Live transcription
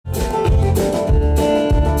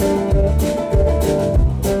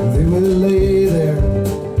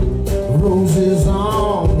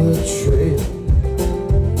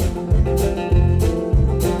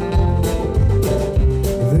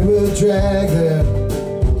that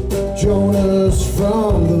join us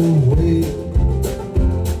from the way.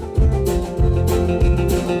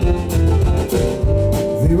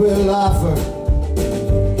 They will offer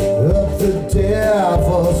up the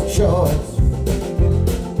devil's choice.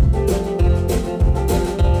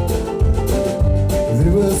 They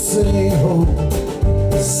will sing hope,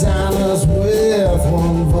 sign us with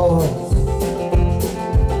one voice.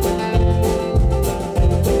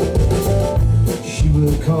 She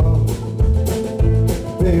will come,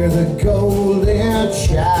 bear the golden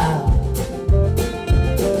child.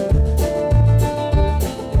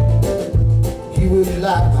 He would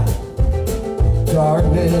light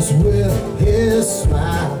darkness with his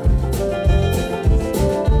smile.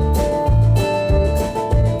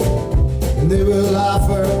 And they will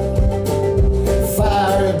offer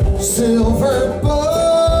fire and silver bowl.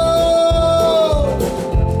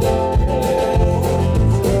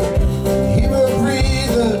 He will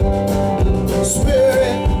breathe the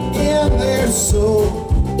spirit in their soul.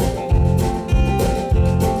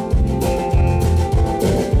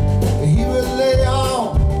 He will lay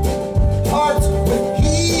on hearts with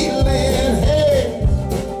healing hands.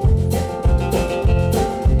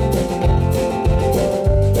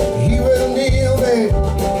 He will kneel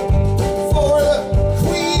for the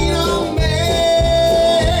Queen of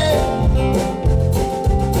Man.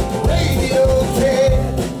 Radio cat,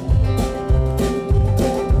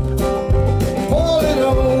 pull it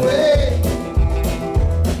away.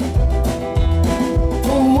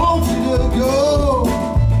 Don't want you to go.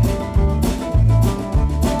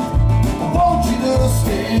 I want you to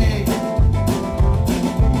stay.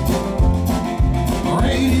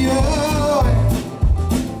 Radio.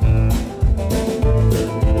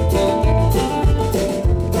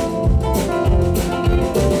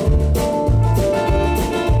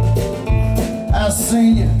 I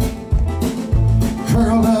seen you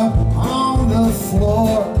curled up on the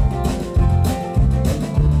floor,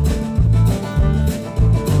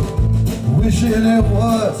 wishing it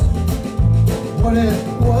was what it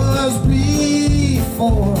was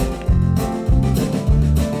before.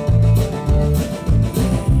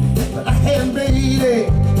 But I had made a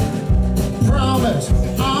promise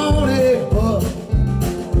on a book,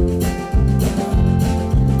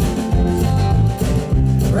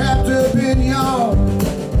 wrapped up in your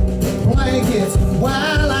blankets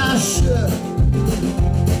while I should.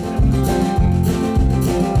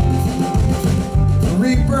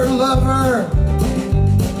 Reaper lover,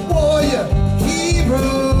 warrior,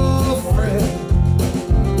 hero friend.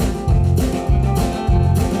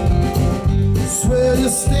 Swear you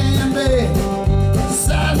stand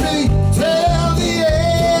beside me till the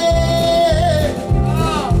end.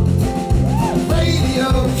 Radio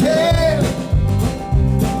cat,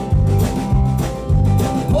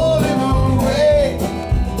 pull him away.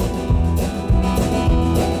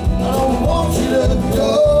 I don't want you to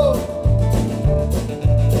go.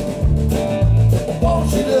 I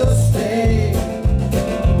want you to stay.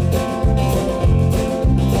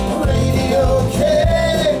 Radio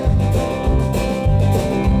cat,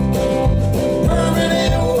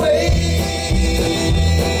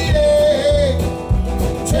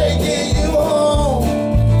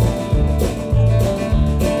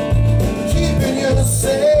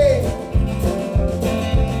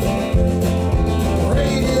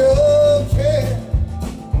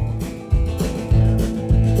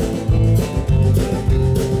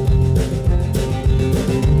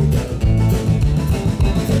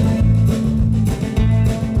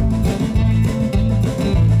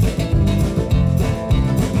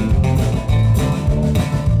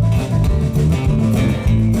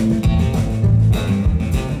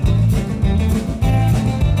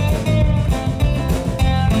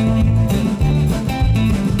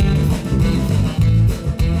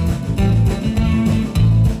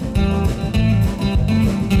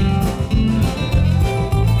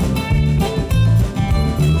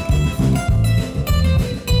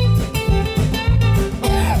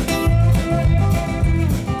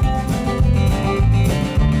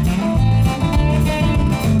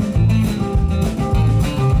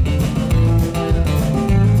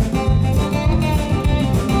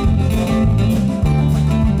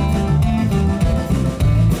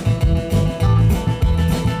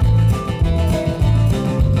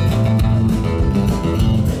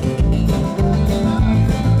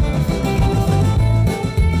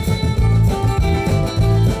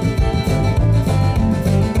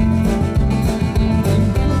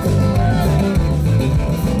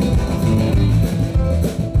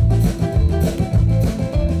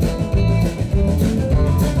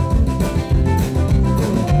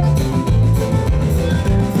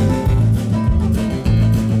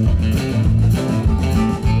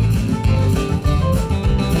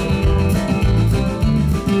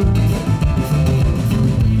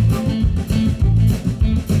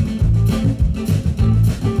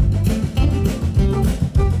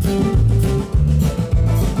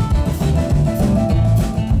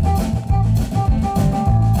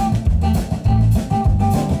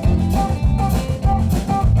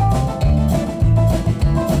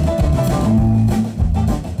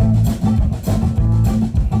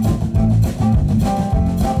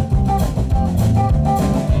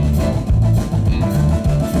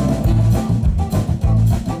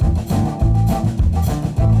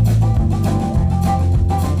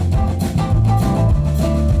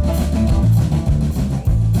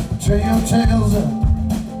 Tell tales of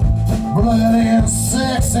blood and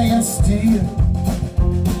sex and steel.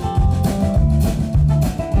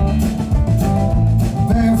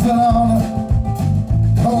 Barefoot on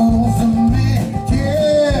the coals to make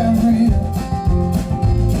it real.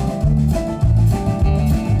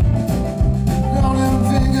 Got them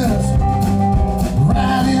fingers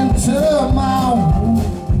right into my wound.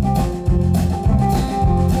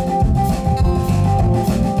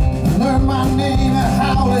 Learn my name and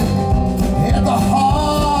howling at the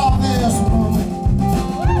harvest moon.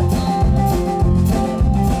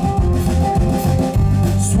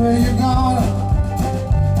 Swear you're gonna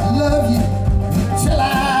love you till I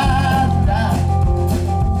die.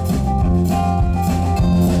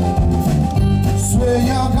 Swear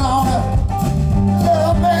you're gonna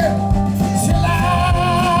love me till I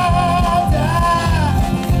die.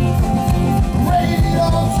 Radio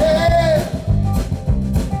care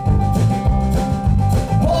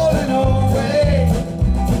falling away.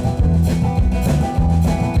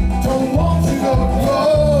 Don't want you to go.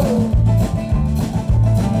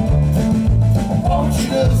 Want you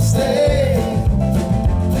to stay.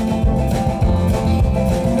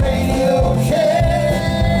 Radio care,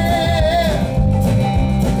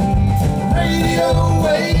 radio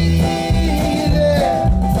waiting,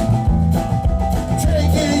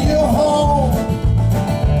 taking you home,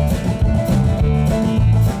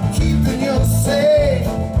 keeping you safe.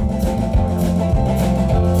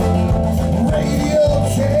 Radio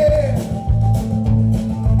care.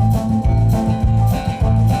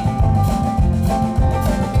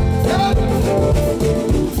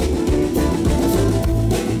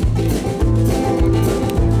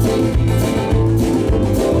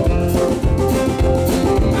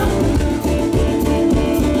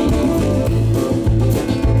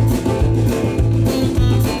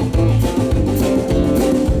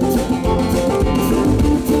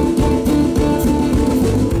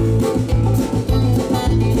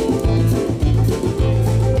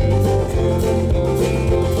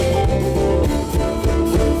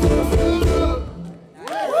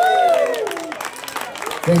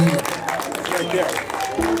 Thank you. Right there.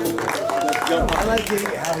 I like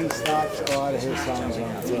how he stops a lot of his songs on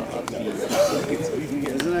upbeat.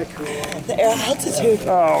 Isn't that cool? The air altitude.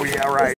 Oh, yeah, right.